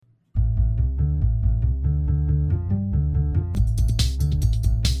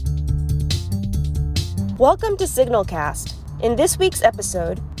Welcome to Signalcast. In this week's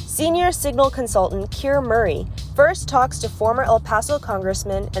episode, senior Signal consultant Keir Murray first talks to former El Paso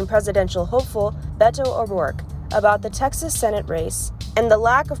Congressman and presidential hopeful Beto O'Rourke about the Texas Senate race and the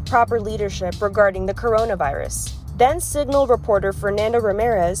lack of proper leadership regarding the coronavirus. Then Signal reporter Fernando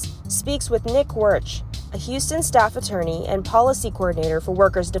Ramirez speaks with Nick Wirch, a Houston staff attorney and policy coordinator for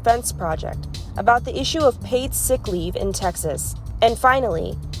Workers' Defense Project, about the issue of paid sick leave in Texas. And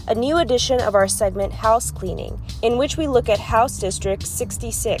finally, a new edition of our segment House Cleaning, in which we look at House District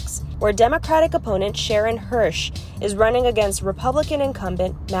 66, where Democratic opponent Sharon Hirsch is running against Republican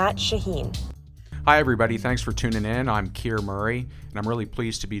incumbent Matt Shaheen. Hi, everybody. Thanks for tuning in. I'm Keir Murray, and I'm really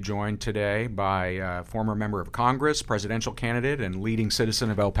pleased to be joined today by former member of Congress, presidential candidate, and leading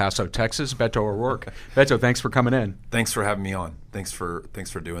citizen of El Paso, Texas, Beto O'Rourke. Beto, thanks for coming in. Thanks for having me on. Thanks for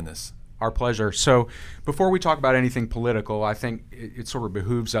doing this. Our pleasure. So before we talk about anything political, I think it sort of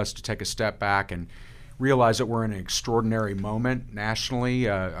behooves us to take a step back and realize that we're in an extraordinary moment nationally,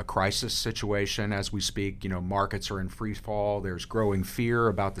 a crisis situation as we speak. You know, markets are in free fall. There's growing fear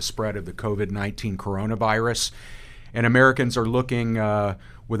about the spread of the COVID-19 coronavirus. And Americans are looking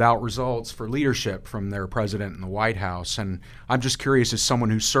without results for leadership from their president in the White House. And I'm just curious, as someone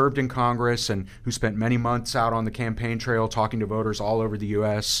who served in Congress and who spent many months out on the campaign trail talking to voters all over the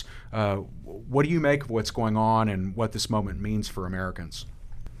U.S., what do you make of what's going on and what this moment means for Americans?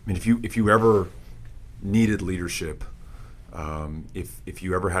 I mean, if you ever needed leadership, if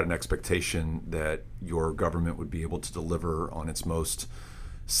you ever had an expectation that your government would be able to deliver on its most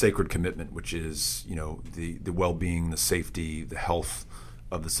sacred commitment, which is, you know, the well-being, the safety, the health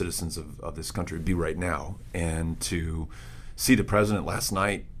of the citizens of this country, would be right now. And to see the president last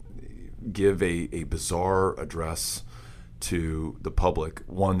night give a bizarre address to the public,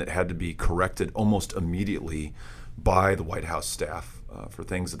 one that had to be corrected almost immediately by the White House staff for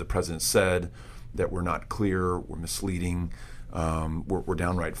things that the president said that were not clear, were misleading, were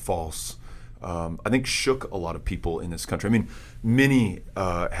downright false, I think shook a lot of people in this country. I mean, many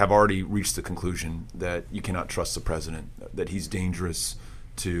have already reached the conclusion that you cannot trust the president, that he's dangerous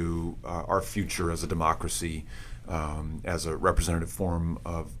to our future as a democracy, as a representative form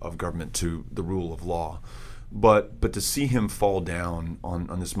of government, to the rule of law. But to see him fall down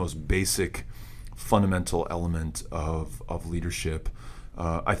on this most basic, fundamental element of leadership,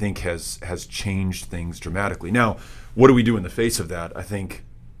 I think has changed things dramatically. Now, what do we do in the face of that? I think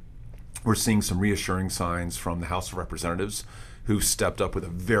we're seeing some reassuring signs from the House of Representatives, who stepped up with a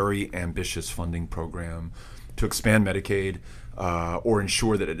very ambitious funding program to expand Medicaid or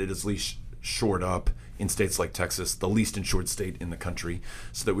ensure that it is at least shored up in states like Texas, the least insured state in the country,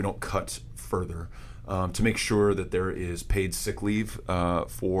 so that we don't cut further, to make sure that there is paid sick leave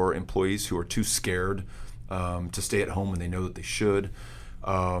for employees who are too scared to stay at home when they know that they should.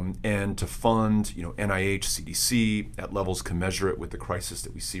 And to fund, NIH, CDC at levels commensurate with the crisis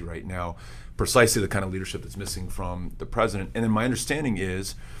that we see right now, precisely the kind of leadership that's missing from the president. And then my understanding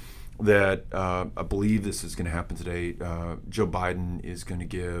is that I believe this is going to happen today. Joe Biden is going to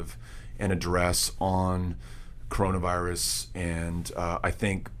give an address on coronavirus, and I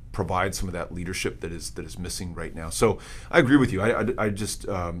think provide some of that leadership that is missing right now. So I agree with you. I just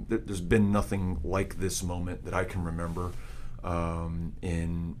there's been nothing like this moment that I can remember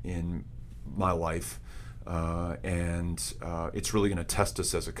in my life, and it's really going to test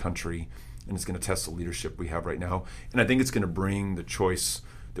us as a country, and it's going to test the leadership we have right now. And I think it's going to bring the choice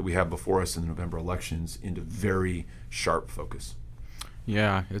that we have before us in the November elections into very sharp focus.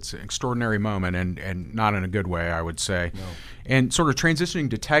 Yeah, it's an extraordinary moment, and not in a good way, I would say. No. And sort of transitioning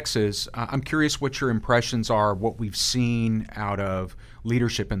to Texas, I'm curious what your impressions are, what we've seen out of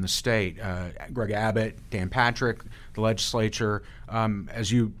leadership in the state. Greg Abbott, Dan Patrick, the legislature.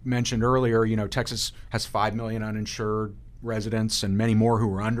 As you mentioned earlier, Texas has 5 million uninsured residents and many more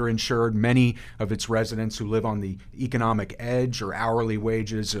who are underinsured. Many of its residents who live on the economic edge or hourly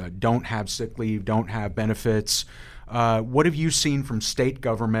wages don't have sick leave, don't have benefits. What have you seen from state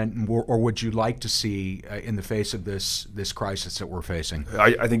government, or would you like to see in the face of this crisis that we're facing?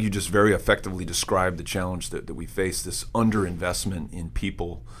 I think you just very effectively described the challenge that we face, this underinvestment in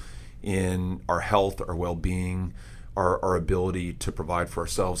people, in our health, our well-being, our ability to provide for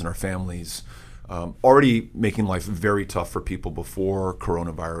ourselves and our families, already making life very tough for people before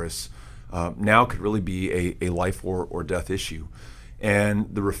coronavirus, now could really be a life or death issue.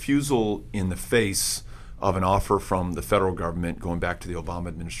 And the refusal in the face of an offer from the federal government, going back to the Obama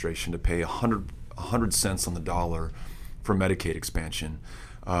administration, to pay 100 cents on the dollar for Medicaid expansion,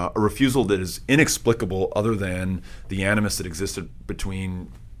 a refusal that is inexplicable other than the animus that existed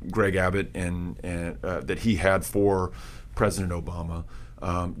between Greg Abbott and that he had for President Obama,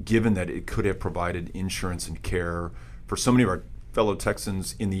 given that it could have provided insurance and care for so many of our fellow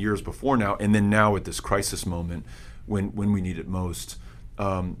Texans in the years before now, and then now at this crisis moment when we need it most.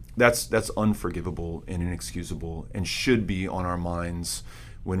 That's unforgivable and inexcusable, and should be on our minds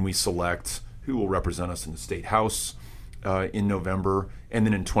when we select who will represent us in the state house in November, and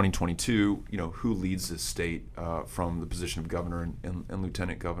then in 2022, who leads this state from the position of governor and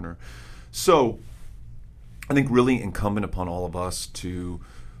lieutenant governor. So I think really incumbent upon all of us to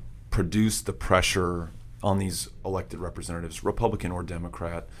produce the pressure on these elected representatives, Republican or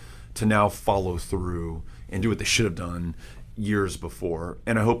Democrat, to now follow through and do what they should have done years before.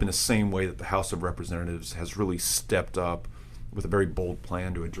 And I hope in the same way that the House of Representatives has really stepped up with a very bold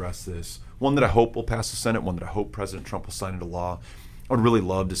plan to address this, one that I hope will pass the Senate, one that I hope President Trump will sign into law. I would really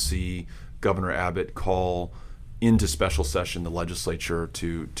love to see Governor Abbott call into special session the legislature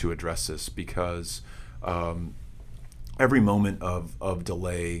to address this, because every moment of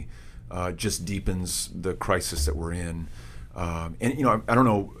delay just deepens the crisis that we're in. And I don't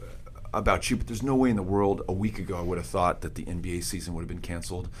know about you, but there's no way in the world a week ago I would have thought that the NBA season would have been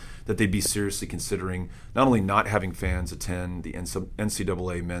canceled, that they'd be seriously considering not only not having fans attend the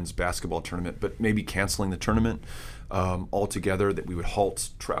NCAA men's basketball tournament, but maybe canceling the tournament altogether, that we would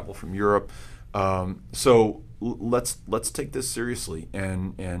halt travel from Europe. So let's take this seriously,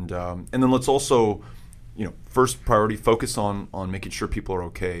 and then let's also, first priority, focus on making sure people are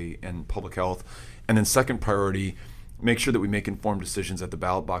okay and public health, and then second priority, make sure that we make informed decisions at the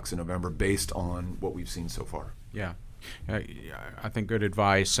ballot box in November based on what we've seen so far. Yeah, I think good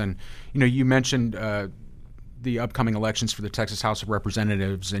advice. And you mentioned the upcoming elections for the Texas House of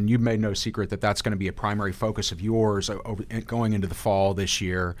Representatives, and you've made no secret that that's going to be a primary focus of yours going into the fall this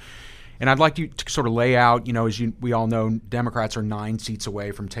year. And I'd like you to sort of lay out, as we all know, Democrats are 9 seats away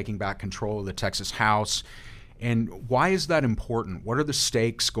from taking back control of the Texas House. And why is that important? What are the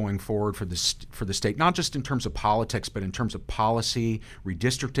stakes going forward for the state, not just in terms of politics, but in terms of policy,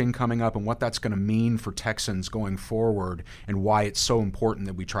 redistricting coming up, and what that's going to mean for Texans going forward, and why it's so important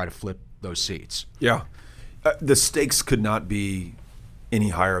that we try to flip those seats? Yeah. The stakes could not be any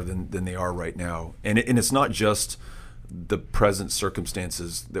higher than they are right now. And it's not just the present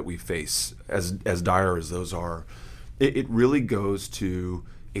circumstances that we face, as dire as those are. It really goes to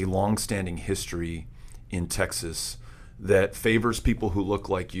a longstanding history in Texas that favors people who look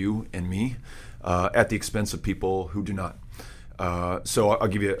like you and me at the expense of people who do not. So I'll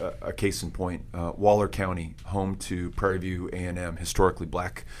give you a case in point. Waller County, home to Prairie View A&M, historically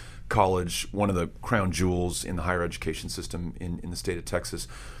black college, one of the crown jewels in the higher education system in the state of Texas.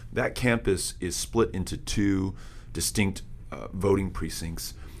 That campus is split into 2 distinct voting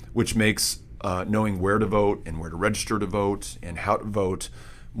precincts, which makes knowing where to vote and where to register to vote and how to vote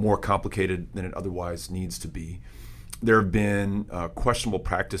more complicated than it otherwise needs to be. There have been questionable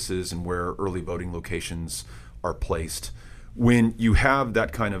practices in where early voting locations are placed. When you have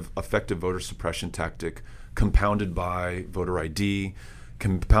that kind of effective voter suppression tactic compounded by voter ID,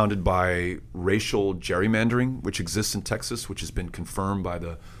 compounded by racial gerrymandering, which exists in Texas, which has been confirmed by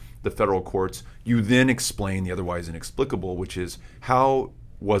the federal courts, you then explain the otherwise inexplicable, which is how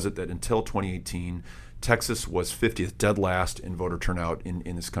was it that until 2018, Texas was 50th, dead last in voter turnout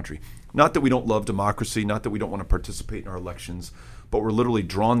in this country. Not that we don't love democracy, not that we don't want to participate in our elections, but we're literally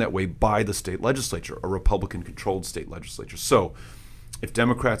drawn that way by the state legislature, a Republican-controlled state legislature. So if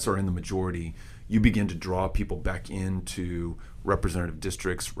Democrats are in the majority, you begin to draw people back into representative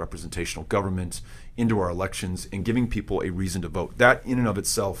districts, representational government, into our elections, and giving people a reason to vote. That in and of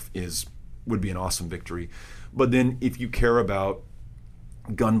itself would be an awesome victory. But then if you care about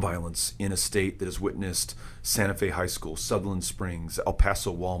gun violence in a state that has witnessed Santa Fe High School, Sutherland Springs, El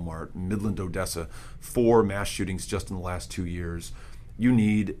Paso Walmart, Midland Odessa, 4 mass shootings just in the last 2 years, you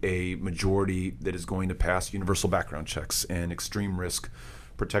need a majority that is going to pass universal background checks and extreme risk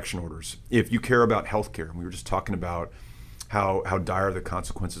protection orders. If you care about healthcare, and we were just talking about how dire the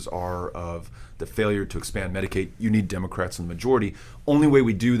consequences are of the failure to expand Medicaid, you need Democrats in the majority. Only way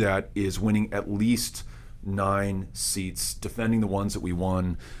we do that is winning at least 9 seats, defending the ones that we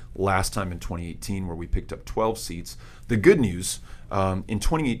won last time in 2018, where we picked up 12 seats. The good news, in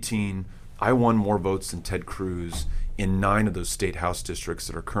 2018, I won more votes than Ted Cruz in 9 of those state house districts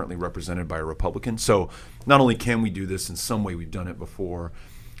that are currently represented by a Republican. So not only can we do this, in some way we've done it before.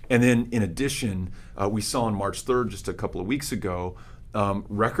 And then in addition, we saw on March 3rd, just a couple of weeks ago,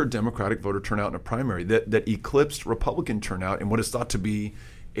 record Democratic voter turnout in a primary that eclipsed Republican turnout in what is thought to be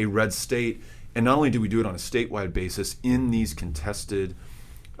a red state. And not only do we do it on a statewide basis, in these contested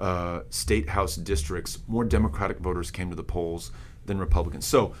state house districts, more Democratic voters came to the polls than Republicans.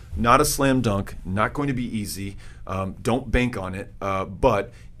 So not a slam dunk, not going to be easy. Don't bank on it.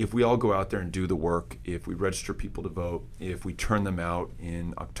 But if we all go out there and do the work, if we register people to vote, if we turn them out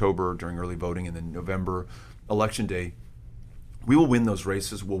in October during early voting and then November election day, we will win those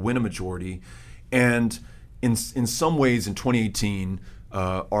races. We'll win a majority. And in some ways in 2018,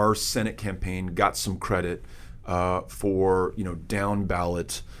 our Senate campaign got some credit for down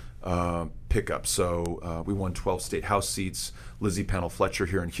ballot pickup. So we won 12 state House seats. Lizzie Panel Fletcher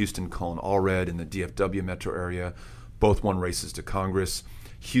here in Houston, Colin Allred in the DFW metro area, both won races to Congress.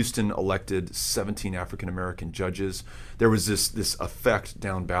 Houston elected 17 African American judges. There was this effect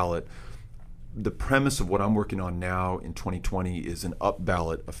down ballot. The premise of what I'm working on now in 2020 is an up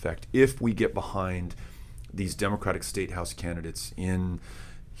ballot effect. If we get behind these Democratic state House candidates in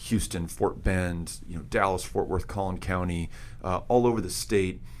Houston, Fort Bend, Dallas, Fort Worth, Collin County, all over the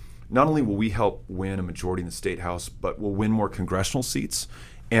state, not only will we help win a majority in the state House, but we'll win more congressional seats.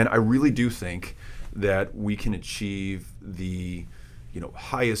 And I really do think that we can achieve the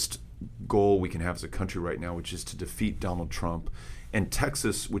highest goal we can have as a country right now, which is to defeat Donald Trump. And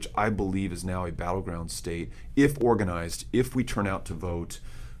Texas, which I believe is now a battleground state, if organized, if we turn out to vote,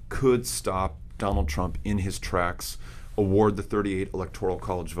 could stop Donald Trump in his tracks, award the 38 Electoral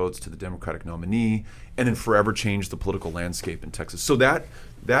College votes to the Democratic nominee, and then forever change the political landscape in Texas. So that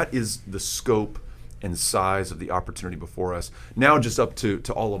is the scope and size of the opportunity before us. Now just up to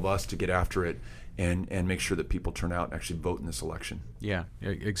all of us to get after it and make sure that people turn out and actually vote in this election. Yeah,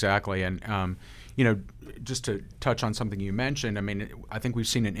 exactly. And just to touch on something you mentioned, I think we've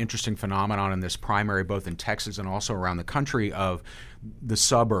seen an interesting phenomenon in this primary, both in Texas and also around the country, of the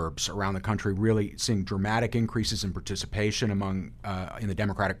suburbs around the country really seeing dramatic increases in participation in the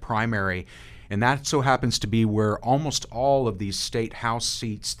Democratic primary. And that so happens to be where almost all of these state House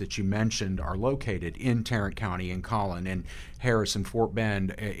seats that you mentioned are located, in Tarrant County, in Collin, and Harris and Fort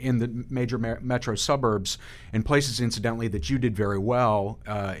Bend, in the major metro suburbs, and places, incidentally, that you did very well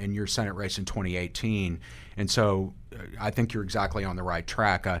in your Senate race in 2018. And so I think you're exactly on the right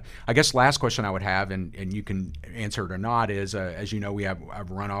track. I guess last question I would have, and you can answer it or not, is as you know, we have a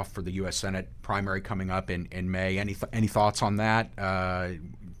runoff for the U.S. Senate primary coming up in May. Any thoughts on that?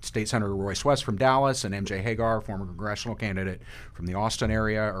 State Senator Royce West from Dallas and MJ Hagar, former congressional candidate from the Austin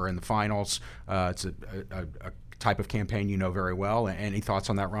area, are in the finals. It's a type of campaign you know very well. Any thoughts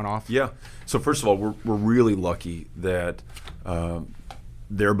on that runoff? Yeah. So first of all, we're really lucky that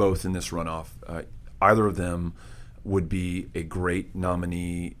they're both in this runoff. Either of them would be a great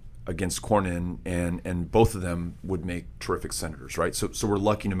nominee against Cornyn, and both of them would make terrific senators, right? So we're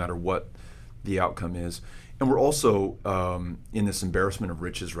lucky no matter what the outcome is. And we're also in this embarrassment of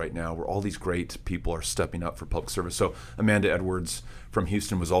riches right now where all these great people are stepping up for public service. So Amanda Edwards from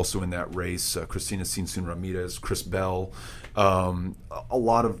Houston was also in that race, Cristina Cinsun Ramirez, Chris Bell, a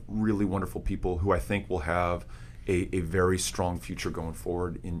lot of really wonderful people who I think will have a very strong future going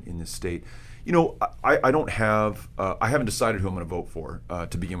forward in this state. I don't have, I haven't decided who I'm going to vote for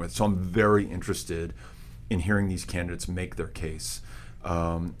to begin with. So I'm very interested in hearing these candidates make their case.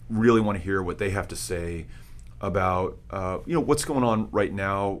 Really want to hear what they have to say about what's going on right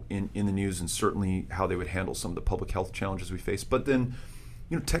now in the news, and certainly how they would handle some of the public health challenges we face. But then,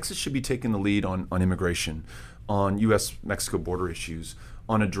 Texas should be taking the lead on immigration, on U.S.-Mexico border issues,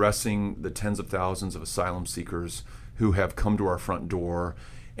 on addressing the tens of thousands of asylum seekers who have come to our front door,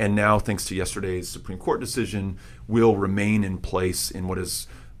 and now, thanks to yesterday's Supreme Court decision, will remain in place in what is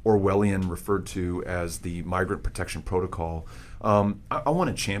Orwellian referred to as the Migrant Protection Protocol. I want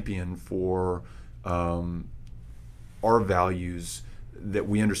to champion for our values that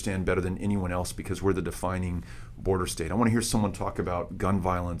we understand better than anyone else because we're the defining border state. I want to hear someone talk about gun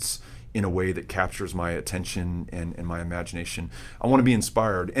violence in a way that captures my attention and my imagination. I want to be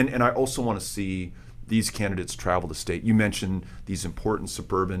inspired. And I also want to see these candidates travel the state. You mentioned these important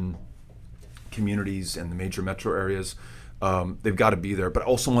suburban communities and the major metro areas. They've got to be there, but I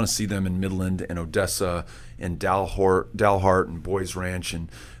also want to see them in Midland and Odessa and Dalhart and Boys Ranch and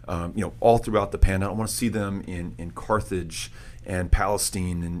all throughout the Panhandle. I want to see them in Carthage and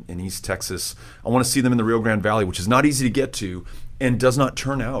Palestine and East Texas. I want to see them in the Rio Grande Valley, which is not easy to get to and does not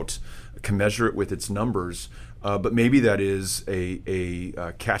turn out commensurate with its numbers. But maybe that is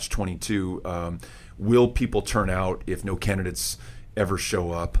a catch-22. Will people turn out if no candidates ever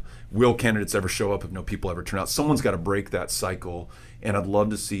show up? Will candidates ever show up if no people ever turn out? Someone's got to break that cycle, and I'd love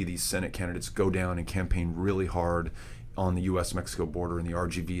to see these Senate candidates go down and campaign really hard on the U.S.-Mexico border in the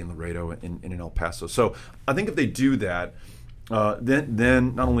RGV in Laredo and in El Paso. So I think if they do that,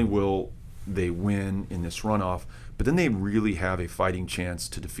 then not only will they win in this runoff, but then they really have a fighting chance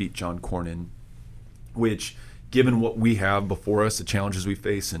to defeat John Cornyn, which given what we have before us, the challenges we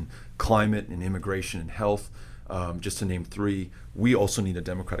face in climate and immigration and health, just to name three, we also need a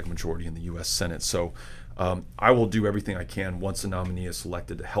Democratic majority in the U.S. Senate. So I will do everything I can once a nominee is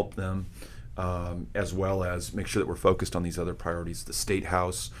selected to help them, as well as make sure that we're focused on these other priorities, the State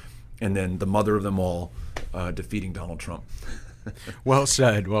House, and then the mother of them all, defeating Donald Trump. Well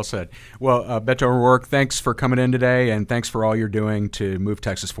said. Well said. Well, Beto O'Rourke, thanks for coming in today, and thanks for all you're doing to move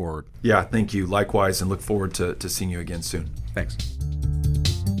Texas forward. Yeah, thank you. Likewise, and look forward to seeing you again soon. Thanks.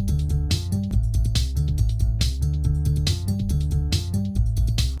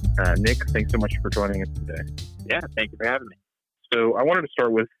 Nick, thanks so much for joining us today. Yeah, thank you for having me. So I wanted to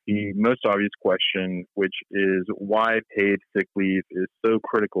start with the most obvious question, which is why paid sick leave is so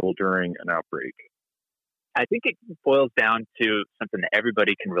critical during an outbreak. I think it boils down to something that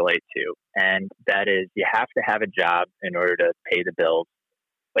everybody can relate to, and that is you have to have a job in order to pay the bills,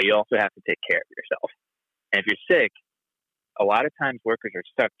 but you also have to take care of yourself. And if you're sick, a lot of times workers are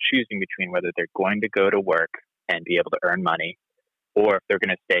stuck choosing between whether they're going to go to work and be able to earn money, or if they're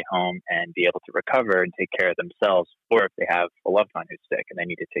going to stay home and be able to recover and take care of themselves, or if they have a loved one who's sick and they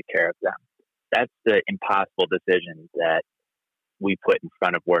need to take care of them. That's the impossible decision that we put in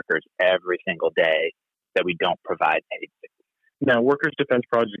front of workers every single day, that we don't provide paid sick leave. Now, Workers Defense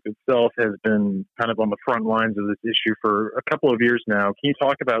Project itself has been kind of on the front lines of this issue for a couple of years now. Can you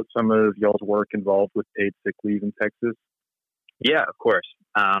talk about some of y'all's work involved with paid sick leave in Texas? Yeah, of course.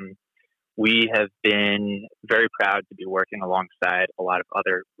 We have been very proud to be working alongside a lot of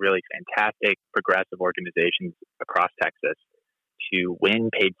other really fantastic progressive organizations across Texas to win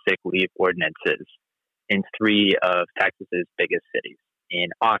paid sick leave ordinances in three of Texas's biggest cities, in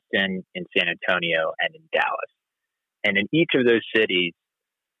Austin, in San Antonio, and in Dallas. And in each of those cities,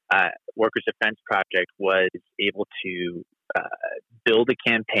 Workers Defense Project was able to build a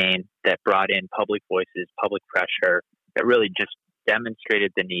campaign that brought in public voices, public pressure, that really just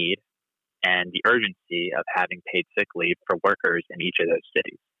demonstrated the need and the urgency of having paid sick leave for workers in each of those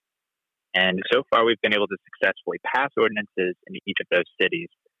cities. And so far, we've been able to successfully pass ordinances in each of those cities.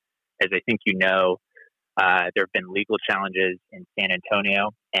 As I think you know, there have been legal challenges in San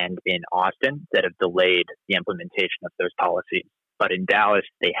Antonio and in Austin that have delayed the implementation of those policies. But in Dallas,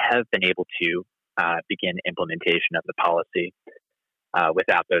 they have been able to begin implementation of the policy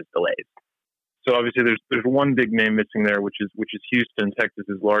without those delays. So obviously, there's one big name missing there, which is Houston,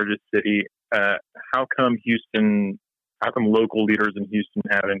 Texas's largest city. How come local leaders in Houston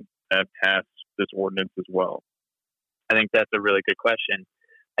haven't passed this ordinance as well? I think that's a really good question.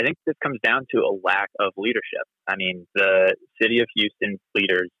 I think this comes down to a lack of leadership. I mean, the city of Houston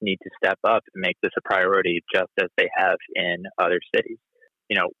leaders need to step up and make this a priority, just as they have in other cities.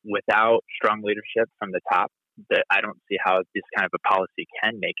 You know, without strong leadership from the top, I don't see how this kind of a policy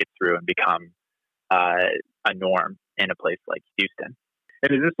can make it through and become a norm in a place like Houston.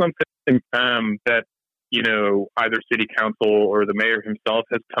 And is this something that, you know, either city council or the mayor himself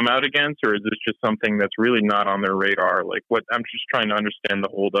has come out against, or is this just something that's really not on their radar? Like, what I'm just trying to understand the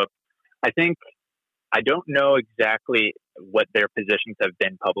holdup. I don't know exactly what their positions have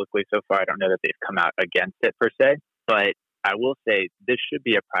been publicly so far. I don't know that they've come out against it per se, but I will say this should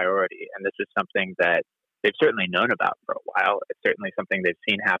be a priority, and this is something that they've certainly known about for a while. It's certainly something they've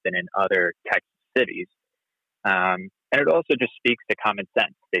seen happen in other Texas cities. And it also just speaks to common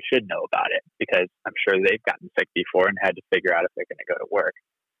sense. They should know about it because I'm sure they've gotten sick before and had to figure out if they're going to go to work.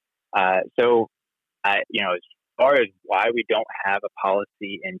 As far as why we don't have a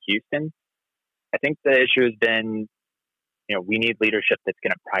policy in Houston, I think the issue has been, you know, we need leadership that's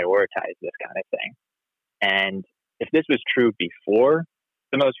going to prioritize this kind of thing. And if this was true before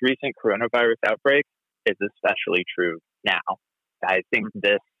the most recent coronavirus outbreak, it's especially true now. I think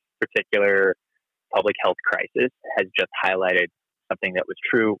this particular public health crisis has just highlighted something that was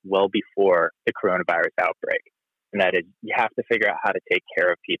true well before the coronavirus outbreak. And that is, you have to figure out how to take care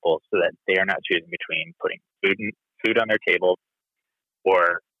of people so that they are not choosing between putting food on their table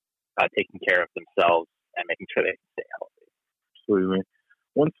or taking care of themselves and making sure they can stay healthy. Absolutely.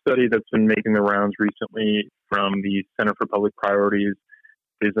 One study that's been making the rounds recently from the Center for Public Priorities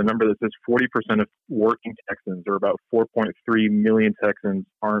is a number that says 40% of working Texans, or about 4.3 million Texans,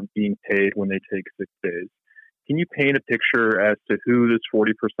 aren't being paid when they take sick days. Can you paint a picture as to who this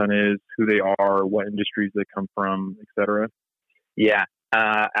 40% is, who they are, what industries they come from, et cetera? Yeah,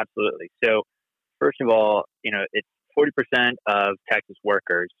 absolutely. So first of all, you know, it's 40% of Texas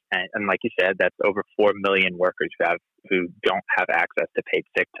workers, and like you said, that's over 4 million workers who don't have access to paid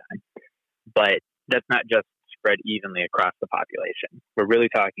sick time. But that's not just spread evenly across the population. We're really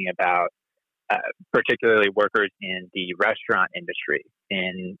talking about particularly workers in the restaurant industry,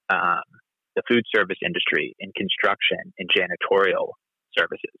 in the food service industry, in construction, in janitorial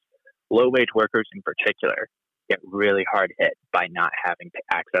services. Low-wage workers in particular get really hard hit by not having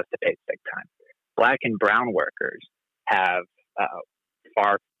access to paid sick time. Black and brown workers have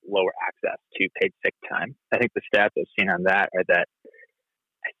far lower access to paid sick time. I think the stats I've seen on that are that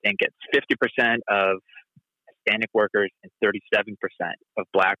I think it's 50% of Hispanic workers and 37% of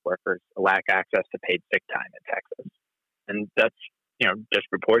Black workers lack access to paid sick time in Texas. And that's,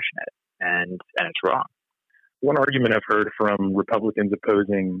 disproportionate and it's wrong. One argument I've heard from Republicans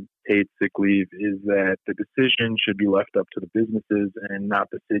opposing paid sick leave is that the decision should be left up to the businesses and not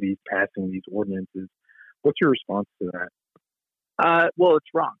the cities passing these ordinances. What's your response to that? Well, it's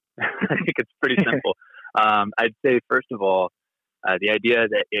wrong. I think it's pretty simple. I'd say, first of all, the idea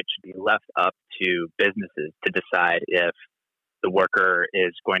that it should be left up to businesses to decide if the worker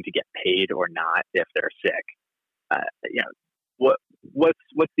is going to get paid or not if they're sick.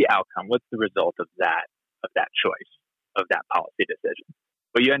 What's the outcome? What's the result of that choice, of that policy decision?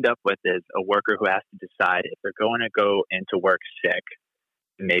 What you end up with is a worker who has to decide if they're going to go into work sick,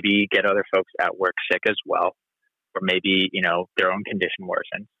 maybe get other folks at work sick as well, or maybe, their own condition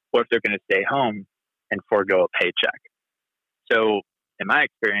worsens, or if they're going to stay home and forego a paycheck. So in my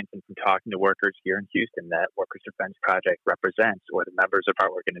experience and from talking to workers here in Houston that Workers Defense Project represents, or the members of our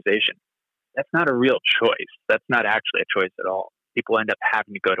organization, that's not a real choice. That's not actually a choice at all. People end up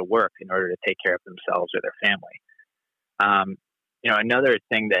having to go to work in order to take care of themselves or their family. Another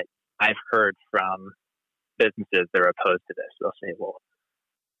thing that I've heard from businesses that are opposed to this, they'll say, well,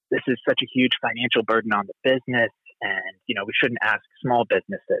 this is such a huge financial burden on the business, and, we shouldn't ask small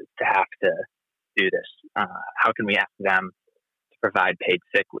businesses to have to do this. How can we ask them to provide paid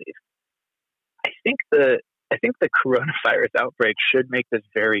sick leave? I think the coronavirus outbreak should make this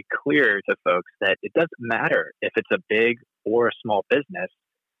very clear to folks that it doesn't matter if it's a big or a small business.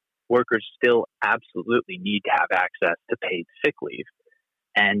 Workers still absolutely need to have access to paid sick leave.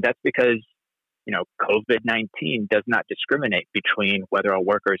 And that's because, COVID-19 does not discriminate between whether a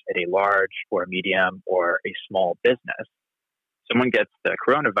worker is at a large or a medium or a small business. Someone gets the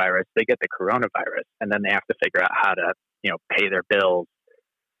coronavirus, they get the coronavirus, and then they have to figure out how to, pay their bills,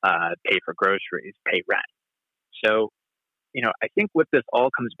 pay for groceries, pay rent. So, I think what this all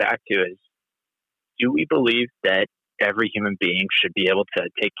comes back to is, do we believe that every human being should be able to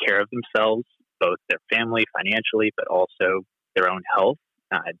take care of themselves, both their family financially, but also their own health?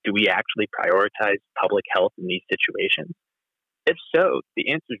 Do we actually prioritize public health in these situations? If so, the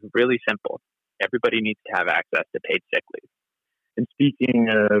answer is really simple. Everybody needs to have access to paid sick leave. And speaking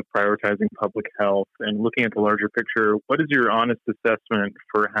of prioritizing public health and looking at the larger picture, what is your honest assessment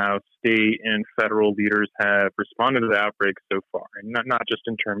for how state and federal leaders have responded to the outbreak so far, and not just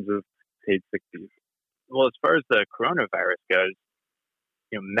in terms of paid sick leave? Well, as far as the coronavirus goes,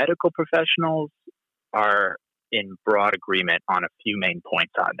 medical professionals are in broad agreement on a few main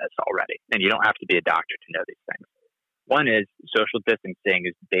points on this already, and you don't have to be a doctor to know these things. One is social distancing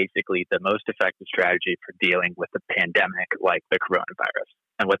is basically the most effective strategy for dealing with a pandemic like the coronavirus.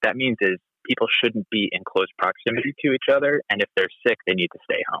 And what that means is people shouldn't be in close proximity to each other, and if they're sick, they need to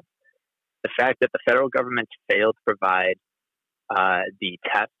stay home. The fact that the federal government failed to provide the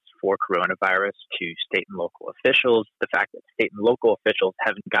tests for coronavirus to state and local officials, the fact that state and local officials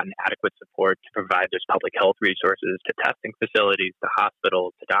haven't gotten adequate support to provide those public health resources to testing facilities, to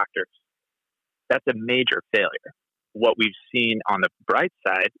hospitals, to doctors, that's a major failure. What we've seen on the bright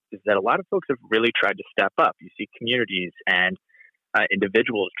side is that a lot of folks have really tried to step up. You see communities and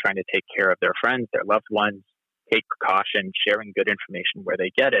individuals trying to take care of their friends, their loved ones, take precaution, sharing good information where they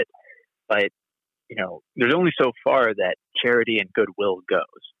get it. But, there's only so far that charity and goodwill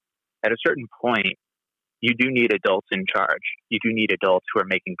goes. At a certain point, you do need adults in charge. You do need adults who are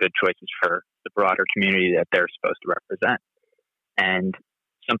making good choices for the broader community that they're supposed to represent. And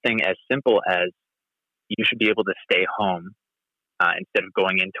something as simple as you should be able to stay home instead of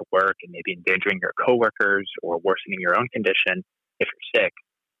going into work and maybe endangering your coworkers or worsening your own condition if you're sick.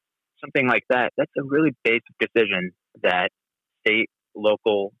 Something like that, that's a really basic decision that state,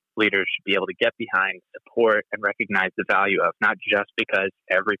 local leaders should be able to get behind, support, and recognize the value of, not just because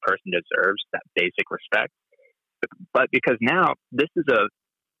every person deserves that basic respect, but because now this is a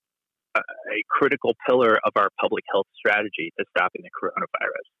critical pillar of our public health strategy to stopping the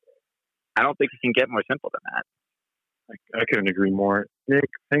coronavirus. I don't think it can get more simple than that. I couldn't agree more. Nick,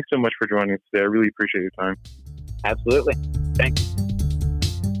 thanks so much for joining us today. I really appreciate your time. Absolutely. Thanks.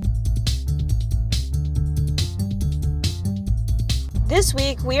 This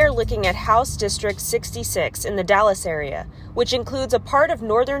week, we are looking at House District 66 in the Dallas area, which includes a part of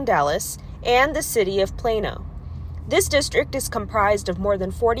northern Dallas and the city of Plano. This district is comprised of more than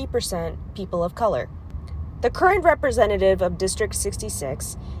 40% people of color. The current representative of District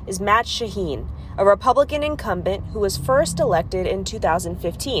 66 is Matt Shaheen, a Republican incumbent who was first elected in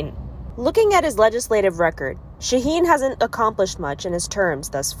 2015. Looking at his legislative record, Shaheen hasn't accomplished much in his terms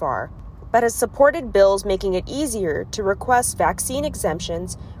thus far, but has supported bills making it easier to request vaccine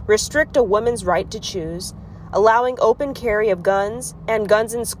exemptions, restrict a woman's right to choose, allowing open carry of guns and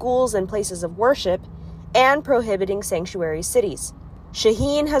guns in schools and places of worship, and prohibiting sanctuary cities.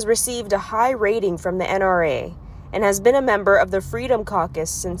 Shaheen has received a high rating from the NRA and has been a member of the Freedom Caucus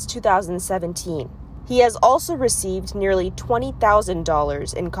since 2017. He has also received nearly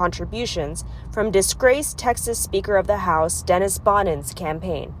 $20,000 in contributions from disgraced Texas Speaker of the House Dennis Bonin's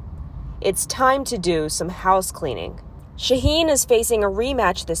campaign. It's time to do some house cleaning. Shaheen is facing a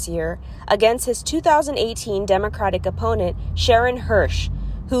rematch this year against his 2018 Democratic opponent Sharon Hirsch,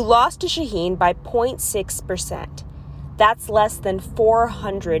 who lost to Shaheen by 0.6%. That's less than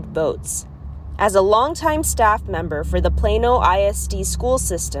 400 votes. As a longtime staff member for the Plano ISD school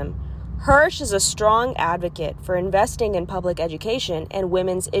system, Hirsch is a strong advocate for investing in public education and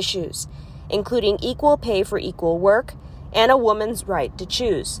women's issues, including equal pay for equal work and a woman's right to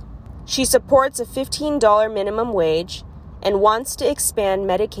choose. She supports a $15 minimum wage and wants to expand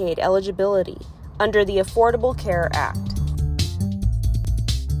Medicaid eligibility under the Affordable Care Act.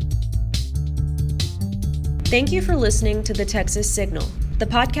 Thank you for listening to The Texas Signal. The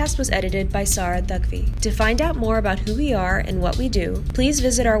podcast was edited by Sarah Thugvi. To find out more about who we are and what we do, please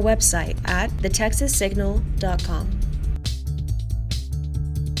visit our website at thetexassignal.com.